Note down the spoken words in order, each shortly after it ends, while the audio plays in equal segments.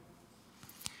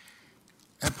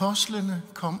Apostlene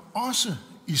kom også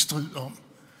i strid om,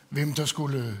 hvem der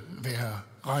skulle være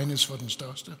regnes for den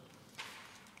største.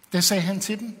 Der sagde han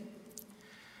til dem: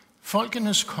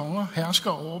 folkenes konger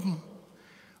hersker over dem,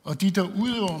 og de, der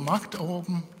udøver magt over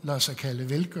dem, lader sig kalde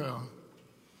velgørere.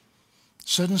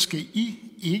 Sådan skal I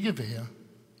ikke være.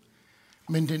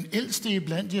 Men den ældste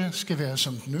iblandt jer skal være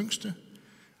som den yngste,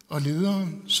 og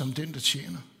lederen som den, der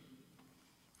tjener.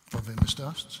 For hvem er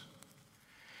størst?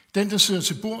 Den, der sidder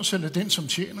til bords, eller den, som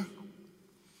tjener?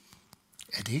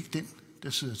 Er det ikke den, der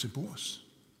sidder til bords?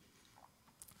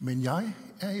 Men jeg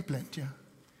er iblandt jer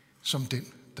som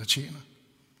den, der tjener.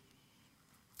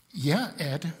 Jeg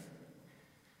er det,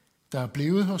 der er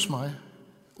blevet hos mig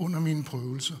under mine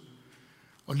prøvelser.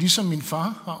 Og ligesom min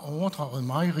far har overdraget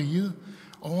mig riget,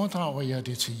 overdrager jeg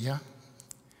det til jer,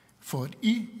 for at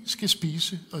I skal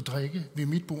spise og drikke ved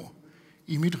mit bord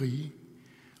i mit rige,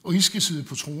 og I skal sidde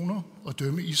på troner og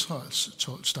dømme Israels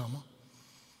 12 stammer.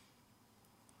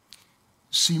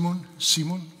 Simon,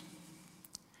 Simon,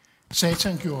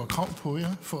 Satan gjorde krav på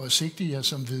jer for at sigte jer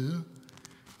som hvede,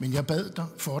 men jeg bad dig,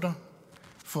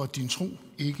 for at din tro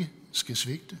ikke skal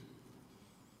svigte.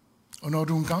 Og når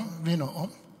du engang vender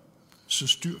om, så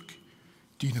styrk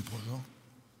dine brødre.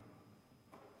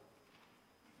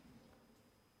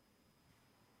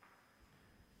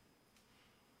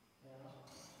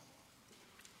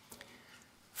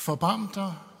 Forbarm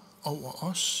dig over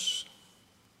os,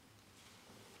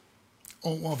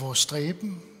 over vores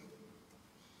stræben,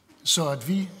 så at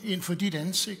vi inden for dit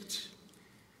ansigt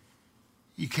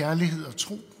i kærlighed og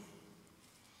tro,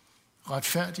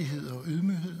 retfærdighed og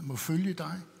ydmyghed må følge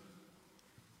dig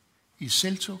i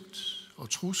selvtugt og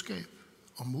troskab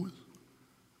og mod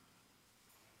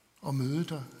og møde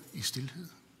dig i stilhed.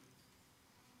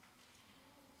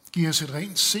 Giv os et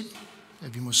rent sind,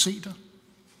 at vi må se dig.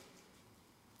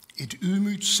 Et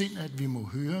ydmygt sind, at vi må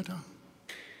høre dig.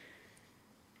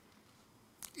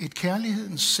 Et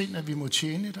kærlighedens sind, at vi må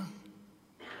tjene dig.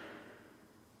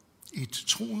 Et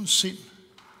troens sind,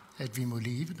 at vi må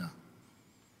leve dig.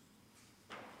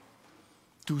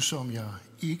 Du, som jeg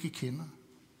ikke kender,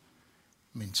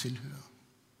 men tilhører.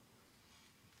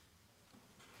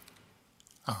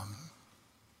 Amen.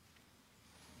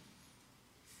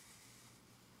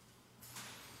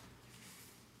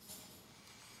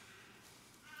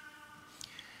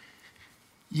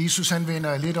 Jesus han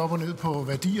vender lidt op og ned på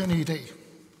værdierne i dag.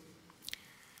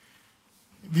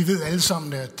 Vi ved alle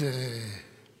sammen, at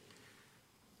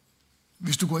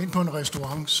hvis du går ind på en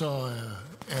restaurant, så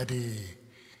er det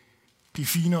de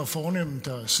fine og fornemme,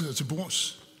 der sidder til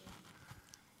bords.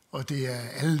 Og det er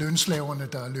alle lønslaverne,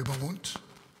 der løber rundt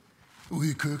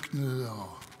ude i køkkenet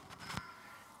og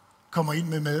kommer ind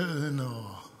med maden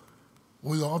og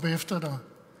rydder op efter dig.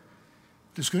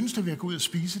 Det skønneste ved at gå ud og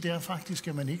spise, det er faktisk,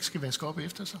 at man ikke skal vaske op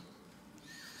efter sig.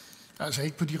 Altså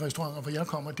ikke på de restauranter, hvor jeg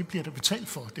kommer, det bliver der betalt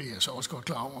for. Det er jeg så også godt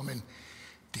klar over, men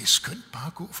det er skønt bare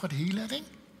at gå fra det hele af det, ikke?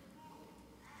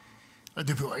 Og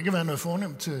det behøver ikke være noget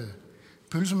fornemt.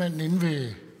 Pølsemanden inde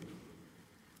ved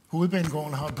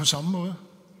hovedbanegården har det på samme måde.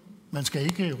 Man skal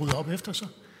ikke rydde op efter sig.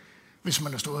 Hvis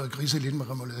man har stået og griset lidt med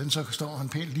remouladen, så står han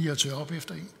pænt lige og tørre op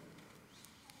efter en.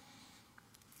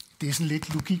 Det er sådan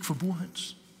lidt logik for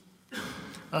burhøns.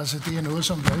 Altså det er noget,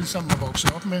 som vi alle sammen har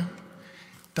vokset op med.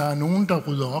 Der er nogen, der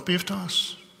rydder op efter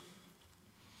os.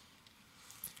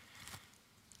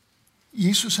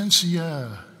 Jesus han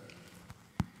siger,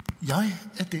 jeg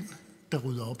er den, der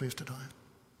rydder op efter dig.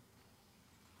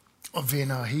 Og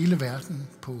vender hele verden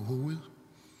på hovedet.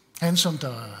 Han som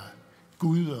der er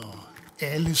Gud og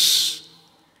alles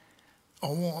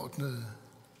overordnede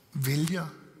vælger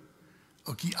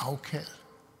at give afkald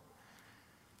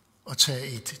og tage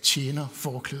et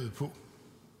tjenerforklæde på.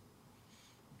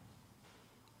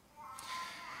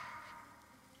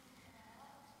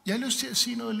 Jeg har lyst til at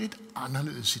sige noget lidt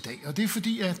anderledes i dag, og det er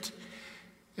fordi, at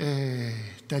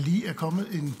der lige er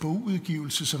kommet en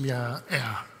bogudgivelse, som jeg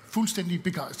er fuldstændig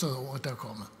begejstret over, at der er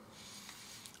kommet.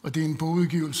 Og det er en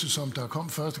bogudgivelse, som der kom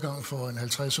første gang for en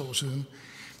 50 år siden.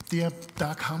 Det er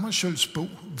Dag Hammarskjölds bog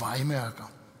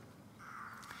Vejmærker.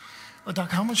 Og Dag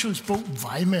Hammarskjölds bog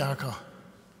Vejmærker,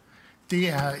 det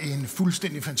er en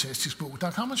fuldstændig fantastisk bog.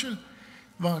 Dag Hammarskjöld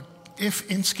var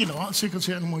FN's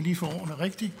generalsekretær, nu må jeg lige få ordene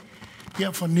rigtigt,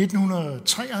 her fra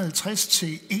 1953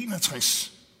 til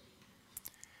 61.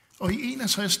 Og i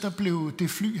 61, der blev det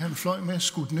fly, han fløj med,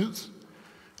 skudt ned,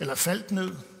 eller faldt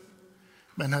ned.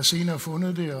 Man har senere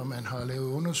fundet det, og man har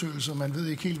lavet undersøgelser. Man ved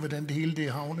ikke helt, hvordan det hele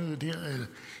det havnede der,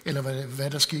 eller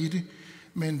hvad der skete.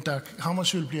 Men Dag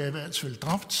Hammarskjöld bliver i hvert fald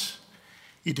dræbt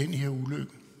i den her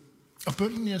ulykke. Og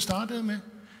bønnen, jeg startede med,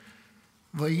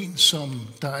 var en, som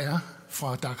der er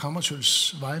fra Dag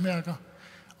Hammarskjölds Vejmærker,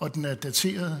 og den er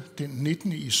dateret den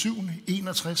 19. i 7.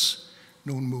 61,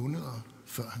 nogle måneder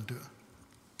før han dør.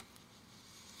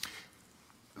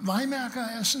 Vejmærker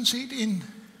er sådan set en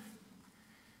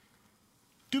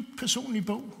dybt personlig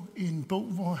bog. En bog,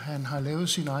 hvor han har lavet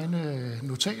sine egne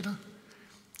notater.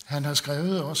 Han har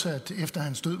skrevet også, at efter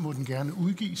hans død må den gerne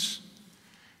udgives.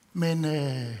 Men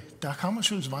Dag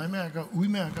Hammarskjölds vejmærker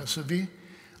udmærker sig ved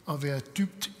at være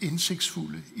dybt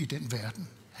indsigtsfulde i den verden,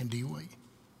 han lever i.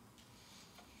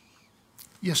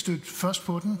 Jeg stødte først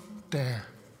på den, da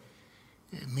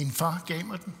min far gav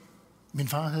mig den. Min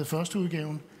far havde første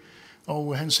udgaven,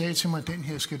 og han sagde til mig, den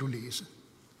her skal du læse.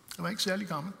 Jeg var ikke særlig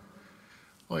gammel,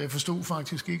 og jeg forstod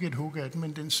faktisk ikke et hug af den,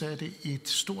 men den satte et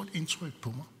stort indtryk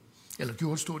på mig. Eller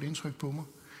gjorde et stort indtryk på mig.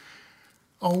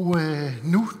 Og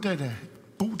nu, da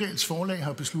Bodals forlag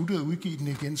har besluttet at udgive den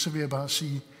igen, så vil jeg bare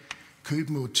sige, køb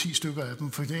mod 10 stykker af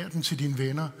dem, fornær den til dine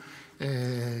venner,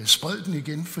 spred den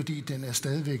igen, fordi den er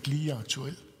stadigvæk lige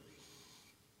aktuel.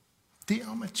 Det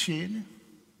om at tjene.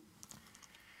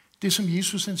 Det, som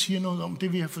Jesus han siger noget om,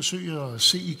 det vil jeg forsøge at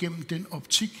se igennem den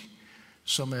optik,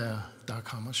 som er Dag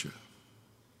Hammarskjöld.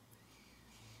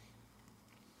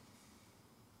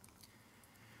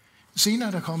 Senere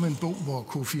er der kommet en bog, hvor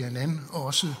Kofi Annan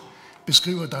også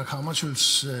beskriver Dag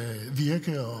Hammarskjölds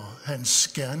virke og hans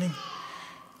gerning.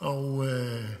 Og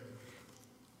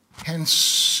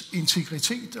hans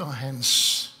integritet og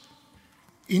hans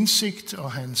indsigt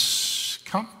og hans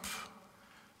kamp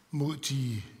mod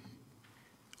de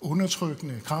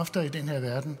undertrykkende kræfter i den her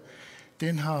verden,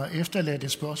 den har efterladt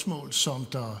et spørgsmål, som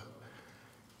der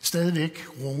stadigvæk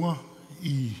runger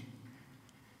i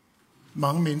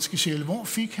mange menneskesjæle. Hvor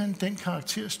fik han den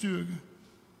karakterstyrke,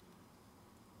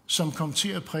 som kom til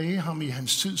at præge ham i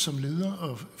hans tid som leder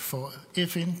og for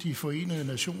FN, de forenede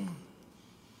nationer?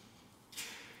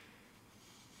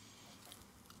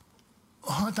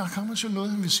 Og der kommer så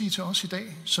noget, han vil sige til os i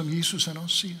dag, som Jesus han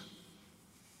også siger.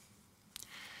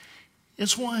 Jeg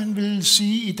tror, han vil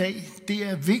sige i dag, det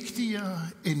er vigtigere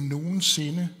end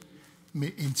nogensinde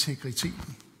med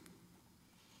integriteten.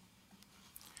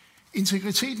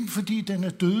 Integriteten, fordi den er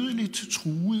dødeligt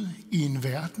truet i en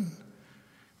verden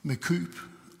med køb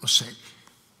og salg.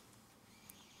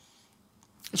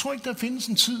 Jeg tror ikke, der findes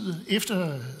en tid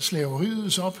efter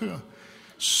slaveriets ophør,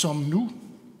 som nu,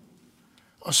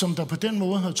 og som der på den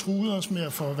måde har truet os med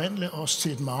at forvandle os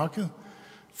til et marked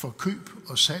for køb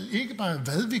og salg. Ikke bare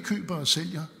hvad vi køber og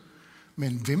sælger,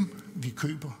 men hvem vi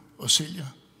køber og sælger,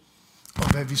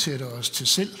 og hvad vi sætter os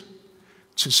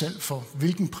til salg for,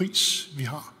 hvilken pris vi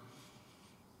har.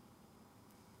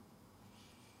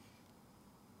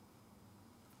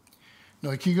 Når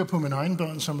jeg kigger på mine egne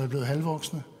børn, som er blevet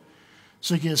halvvoksne,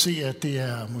 så kan jeg se, at det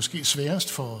er måske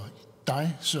sværest for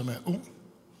dig, som er ung.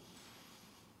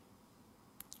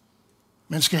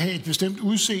 Man skal have et bestemt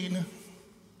udseende.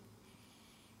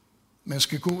 Man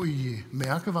skal gå i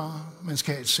mærkevarer. Man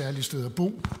skal have et særligt sted at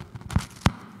bo.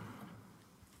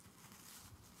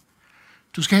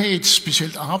 Du skal have et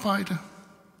specielt arbejde.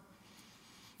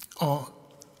 Og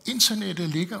internettet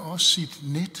ligger også sit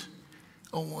net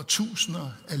over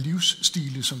tusinder af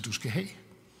livsstile, som du skal have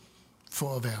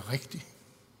for at være rigtig.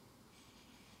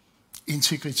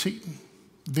 Integriteten.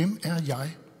 Hvem er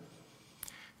jeg?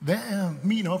 Hvad er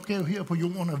min opgave her på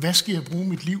jorden, og hvad skal jeg bruge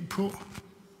mit liv på?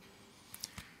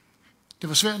 Det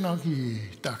var svært nok i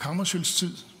Dag Hammarskjölds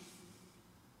tid.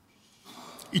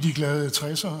 I de glade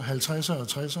 60'ere, 50'ere og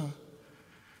 60'ere.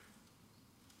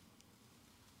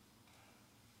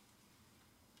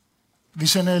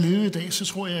 Hvis han havde levet i dag, så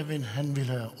tror jeg, at han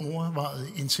ville have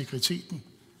overvejet integriteten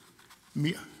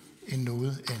mere end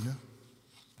noget andet.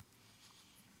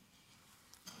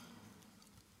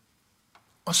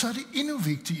 Og så er det endnu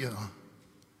vigtigere,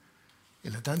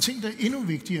 eller der er en ting, der er endnu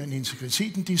vigtigere end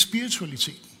integriteten, det er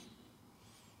spiritualiteten.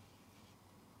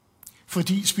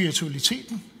 Fordi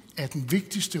spiritualiteten er den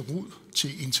vigtigste rod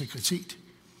til integritet.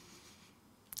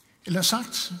 Eller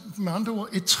sagt med andre ord,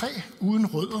 et træ uden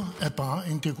rødder er bare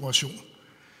en dekoration.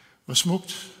 Hvor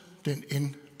smukt den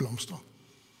end blomstrer.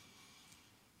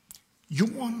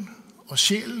 Jorden og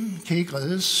sjælen kan ikke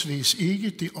reddes, hvis ikke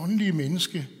det åndelige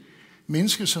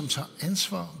menneske, som tager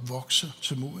ansvar, vokser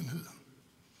til modenhed.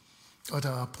 Og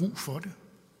der er brug for det.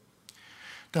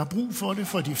 Der er brug for det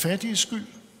for de fattiges skyld,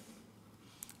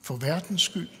 for verdens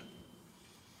skyld,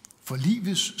 for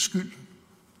livets skyld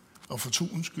og for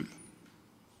troens skyld.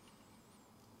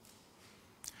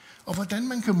 Og hvordan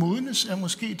man kan modnes, er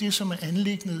måske det, som er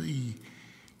anliggende i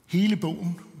hele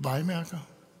bogen, Vejmærker.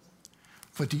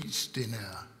 Fordi den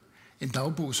er en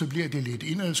dagbog, så bliver det lidt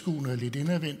indadskuende og lidt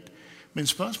indadvendt. Men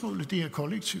spørgsmålet, det er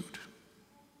kollektivt.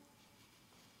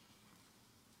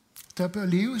 Der bør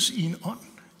leves i en ånd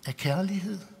af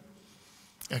kærlighed,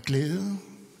 af glæde,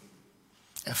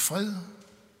 af fred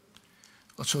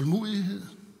og tålmodighed.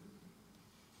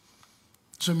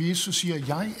 Som Jesus siger,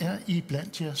 jeg er i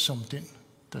blandt jer som den,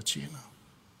 der tjener.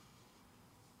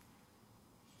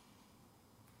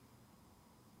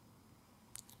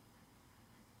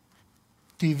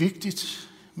 Det er vigtigt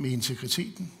med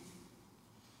integriteten.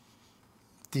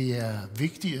 Det er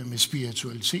vigtigere med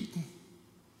spiritualiteten.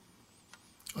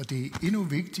 Og det er endnu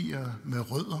vigtigere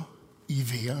med rødder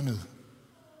i værenet.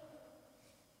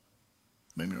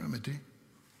 Hvad mener du med det?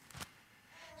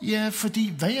 Ja, fordi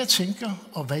hvad jeg tænker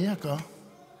og hvad jeg gør,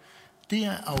 det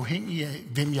er afhængigt af,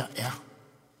 hvem jeg er.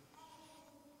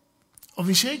 Og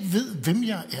hvis jeg ikke ved, hvem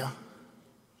jeg er,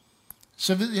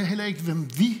 så ved jeg heller ikke,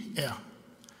 hvem vi er.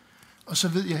 Og så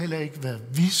ved jeg heller ikke, hvad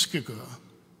vi skal gøre.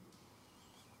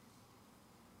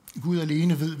 Gud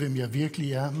alene ved, hvem jeg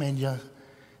virkelig er, men jeg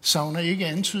savner ikke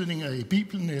antydninger i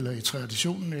Bibelen, eller i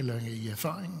traditionen, eller i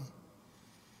erfaringen.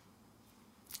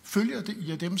 Følger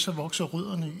jeg dem, så vokser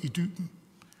rødderne i dybden.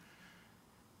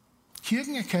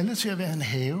 Kirken er kaldet til at være en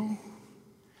have,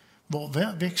 hvor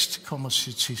hver vækst kommer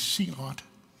til sin ret,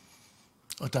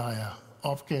 og der er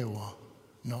opgaver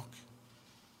nok.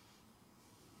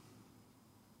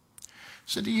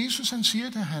 Så det Jesus han siger,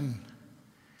 da han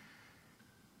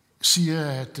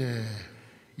siger, at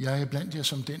jeg er blandt jer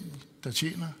som den, der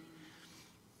tjener,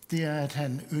 det er, at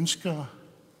han ønsker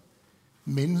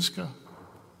mennesker,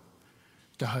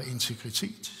 der har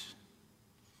integritet,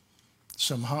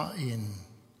 som har en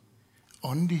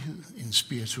åndelighed, en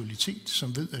spiritualitet,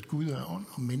 som ved, at Gud er ånd,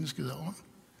 og mennesket er ånd.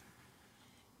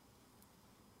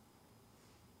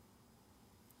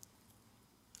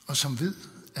 Og som ved,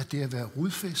 at det at være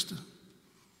rodfæstet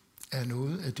er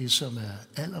noget af det, som er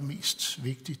allermest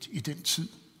vigtigt i den tid,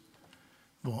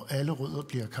 hvor alle rødder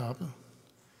bliver kappet,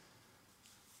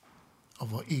 og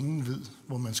hvor ingen ved,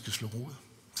 hvor man skal slå rod.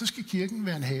 Så skal kirken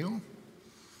være en have,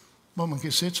 hvor man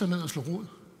kan sætte sig ned og slå rod.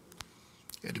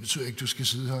 Ja, det betyder ikke, at du skal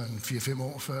sidde her en 4-5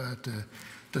 år, før at,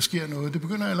 der sker noget. Det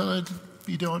begynder allerede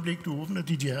i det øjeblik, du åbner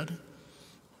dit hjerte.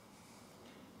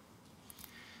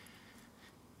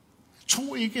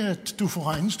 Tro ikke, at du får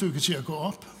regnestykket til at gå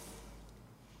op.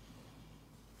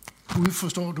 Gud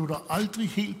forstår du dig aldrig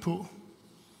helt på,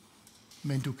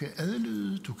 men du kan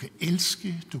adlyde, du kan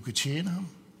elske, du kan tjene ham,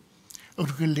 og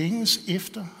du kan længes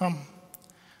efter ham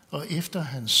og efter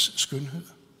hans skønhed.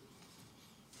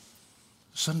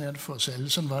 Sådan er det for os alle.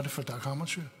 Sådan var det for Dag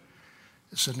Hammarskjöld.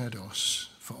 Sådan er det også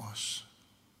for os.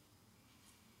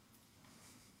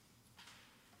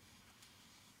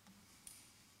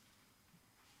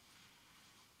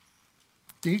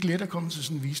 Det er ikke let at komme til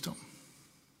sådan en visdom.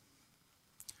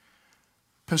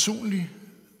 Personligt,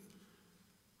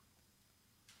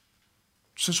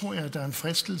 så tror jeg, at der er en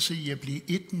fristelse i at blive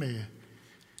et med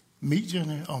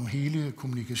medierne om hele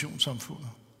kommunikationssamfundet.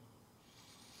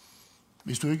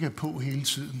 Hvis du ikke er på hele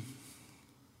tiden,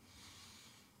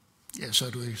 ja,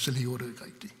 så lever du ikke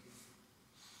rigtigt.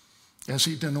 Jeg har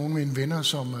set, at der er nogle af mine venner,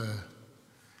 som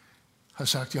har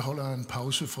sagt, at jeg holder en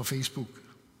pause fra Facebook.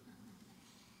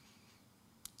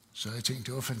 Så jeg tænkte,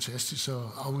 det var fantastisk,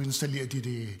 så afinstallerer de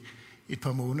det et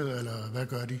par måneder, eller hvad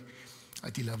gør de?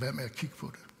 Og de lader være med at kigge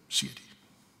på det, siger de.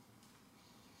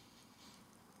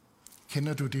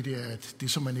 Kender du det der, at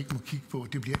det, som man ikke må kigge på,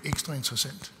 det bliver ekstra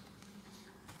interessant?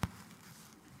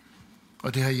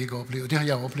 Og det har I ikke oplevet. Det har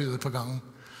jeg oplevet et par gange.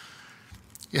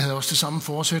 Jeg havde også det samme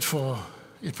forsæt for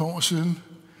et par år siden,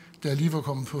 da jeg lige var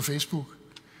kommet på Facebook.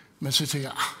 Men så tænkte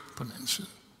jeg, på den anden side.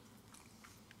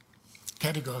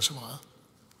 Kan det gøre så meget?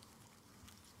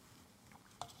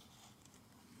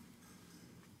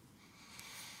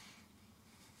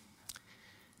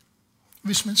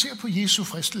 Hvis man ser på Jesu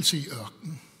fristelse i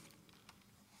ørkenen,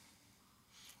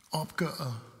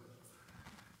 opgøret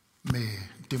med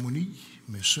dæmoni,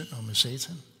 med synd og med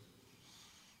satan,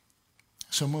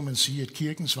 så må man sige, at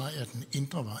kirkens vej er den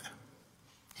indre vej.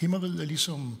 Himmeriget er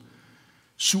ligesom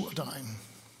surdejen,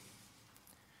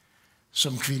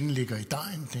 som kvinden ligger i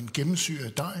dejen. Den gennemsyrer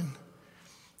dejen,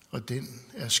 og den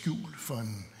er skjult for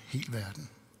en hel verden.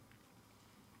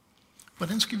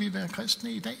 Hvordan skal vi være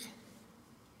kristne i dag?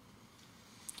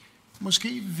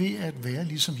 Måske ved at være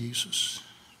ligesom Jesus.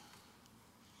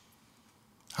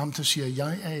 Ham, der siger,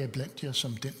 jeg er blandt jer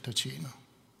som den, der tjener.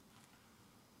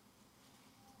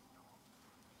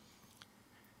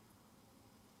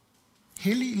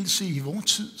 Helligelse i vor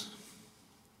tid,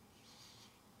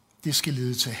 det skal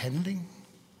lede til handling,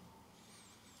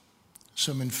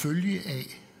 som en følge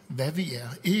af, hvad vi er.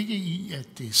 Ikke i,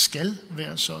 at det skal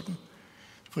være sådan,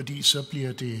 fordi så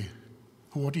bliver det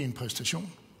hurtigt en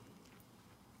præstation.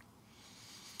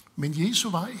 Men Jesu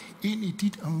vej ind i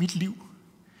dit og mit liv,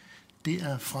 det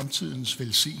er fremtidens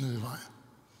velsignede vej.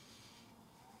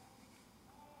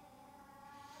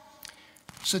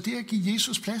 Så det at give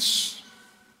Jesus plads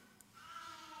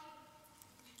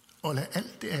og lade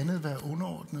alt det andet være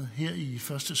underordnet her i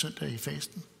første søndag i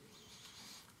fasten,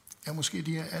 er måske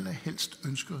det, jeg allerhelst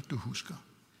ønsker, du husker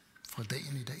fra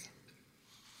dagen i dag.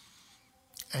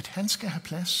 At han skal have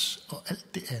plads, og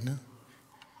alt det andet,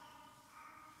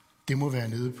 det må være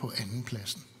nede på anden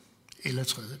pladsen, eller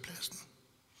tredje pladsen,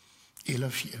 eller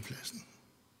fjerde pladsen.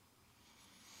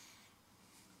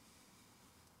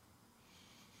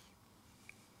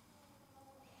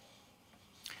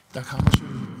 Der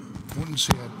Kammersøl,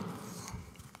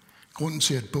 grunden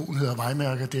til, at bogen hedder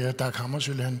Vejmærker, det er, at der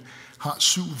Kammersøl, han har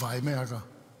 7 vejmærker.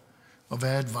 Og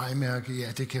hvad er et vejmærke?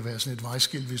 Ja, det kan være sådan et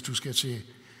vejskilt, hvis du skal til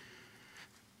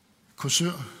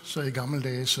Korsør. Så i gamle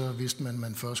dage, så vidste man, at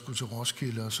man først skulle til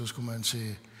Roskilde, og så skulle man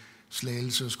til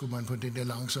Slagelse, så skulle man på den der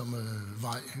langsomme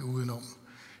vej udenom,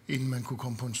 inden man kunne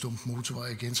komme på en stump motorvej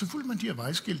igen. Så fulgte man de her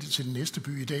vejskilte til den næste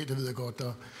by i dag, der ved jeg godt,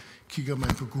 der kigger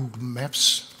man på Google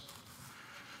Maps.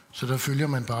 Så der følger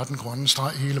man bare den grønne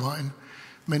streg hele vejen.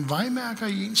 Men vejmærker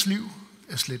i ens liv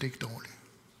er slet ikke dårlige.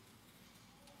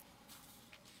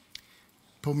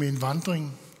 På min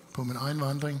egen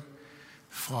vandring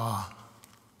fra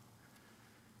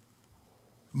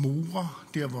Mora,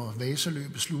 der hvor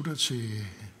Vasaløbet slutter til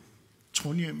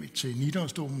Trondheim, til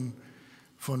Nidarosdomen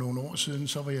for nogle år siden,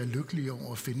 så var jeg lykkelig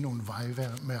over at finde nogle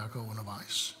vejmærker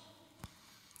undervejs.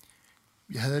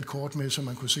 Jeg havde et kort med, så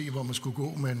man kunne se, hvor man skulle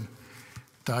gå, men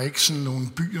der er ikke sådan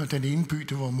nogle byer. Den ene by,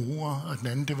 det var Mora, og den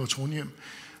anden, det var Trondheim.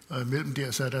 Og mellem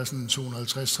der, så er der sådan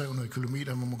 250-300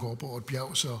 kilometer, hvor man går op over et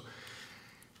bjerg. Så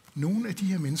nogle af de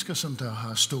her mennesker, som der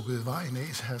har stukket vejen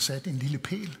af, har sat en lille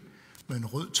pæl med en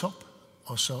rød top,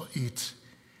 og så et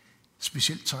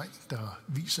specielt tegn, der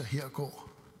viser, her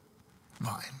går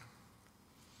vejen.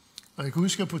 Og jeg kan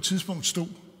huske, at jeg på et tidspunkt stod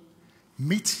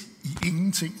midt i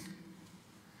ingenting,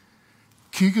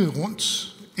 kiggede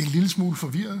rundt, en lille smule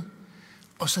forvirret,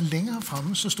 og så længere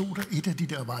fremme, så stod der et af de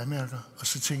der vejmærker, og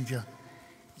så tænkte jeg,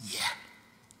 ja,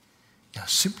 jeg er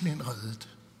simpelthen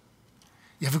reddet.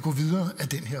 Jeg vil gå videre af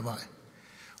den her vej.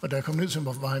 Og da jeg kom ned til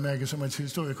vejmærket, så må jeg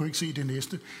tilstå, at jeg kunne ikke se det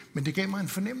næste, men det gav mig en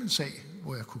fornemmelse af,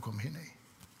 hvor jeg kunne komme hen af.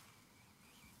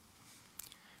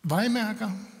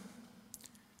 Vejmærker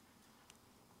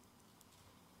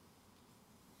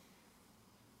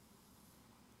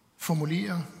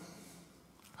formulerer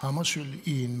Hammarskjöld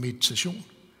i en meditation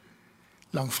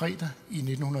langfredag i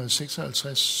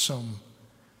 1956 som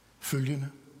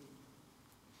følgende: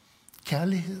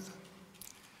 kærlighed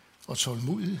og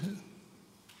tålmodighed,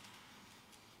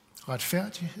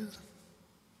 retfærdighed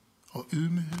og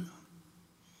ydmyghed,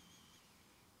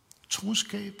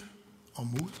 troskab og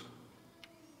mod,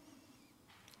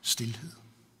 stilhed.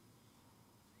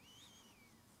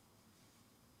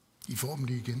 I får dem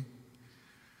lige igen.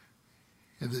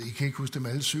 Jeg ved, I kan ikke huske dem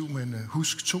alle 7, men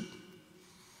husk 2.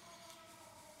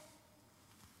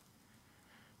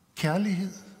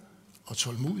 Kærlighed og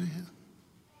tålmodighed,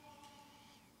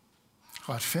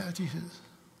 retfærdighed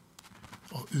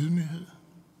og ydmyghed,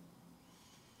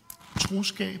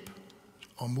 troskab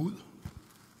og mod,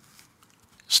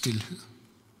 stilhed.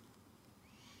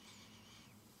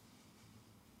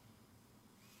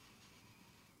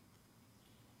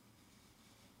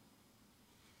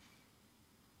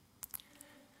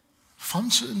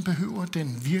 Fremtiden behøver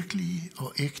den virkelige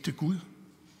og ægte Gud,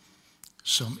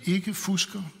 som ikke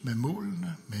fusker med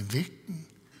målene, med vægten,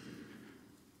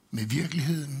 med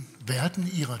virkeligheden, verden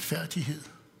i retfærdighed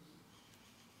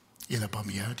eller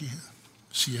barmhjertighed,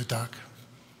 siger Dag.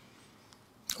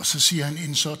 Og så siger han,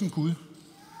 en sådan Gud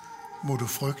må du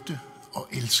frygte og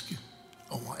elske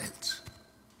overalt.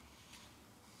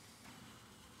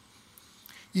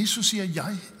 Jesus siger,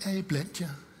 jeg er iblandt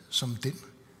jer som den,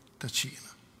 der tjener.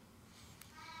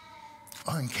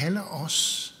 Og han kalder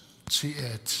os til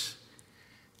at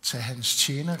tage hans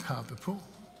tjenerkappe på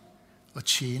og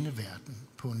tjene verden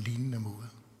på en lignende måde.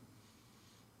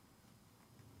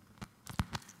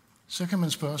 Så kan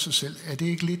man spørge sig selv, er det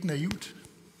ikke lidt naivt?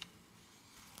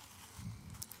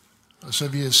 Og så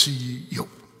vil jeg sige, jo,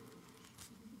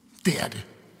 det er det.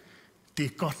 Det er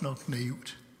godt nok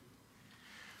naivt.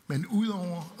 Men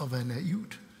udover at være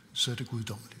naivt, så er det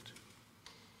guddommeligt.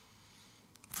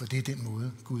 For det er den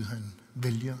måde, Gud han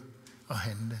vælger at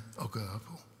handle og gøre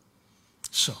på.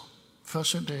 Så,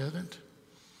 første søndag i advent,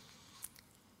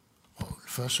 og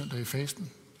første søndag i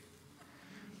fasten.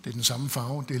 Det er den samme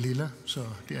farve, det er lilla,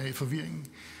 så det er i forvirringen.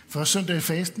 Første søndag i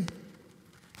fasten.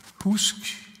 Husk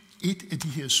et af de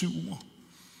her 7 ord,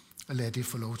 og lad det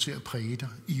få lov til at præge dig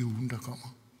i ugen, der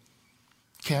kommer.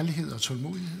 Kærlighed og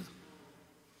tålmodighed.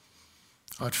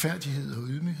 retfærdighed og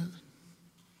ydmyghed,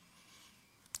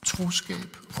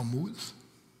 troskab og mod,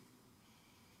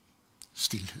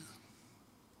 stilhed.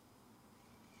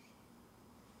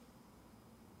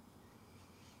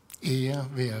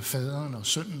 Ære være Faderen og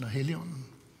Sønnen og Helligånden,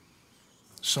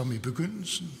 som i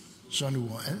begyndelsen, så nu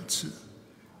og altid,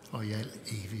 og i al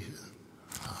evighed.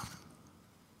 Amen.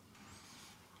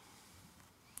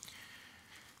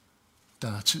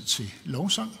 Der er tid til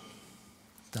lovsang.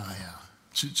 Der er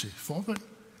tid til forbøn.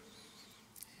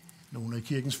 Nogle af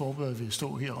kirkens forbøder vil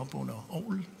stå heroppe under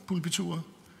orgelpulpituret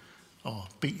og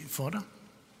bede for dig,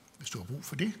 hvis du har brug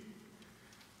for det.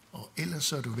 Og ellers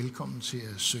så er du velkommen til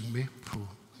at synge med på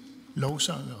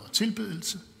lovsang og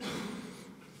tilbedelse.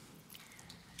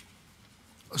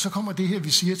 Og så kommer det her, vi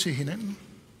siger til hinanden.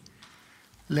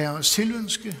 Lad os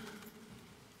tilønske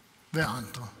hver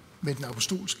andre med den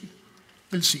apostolske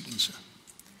velsignelse.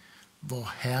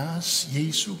 Vor Herres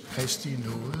Jesu Kristi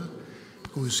nåde,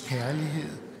 Guds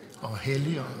kærlighed og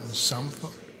Helligåndens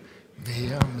samfund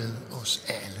være med os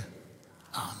alle.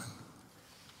 Amen.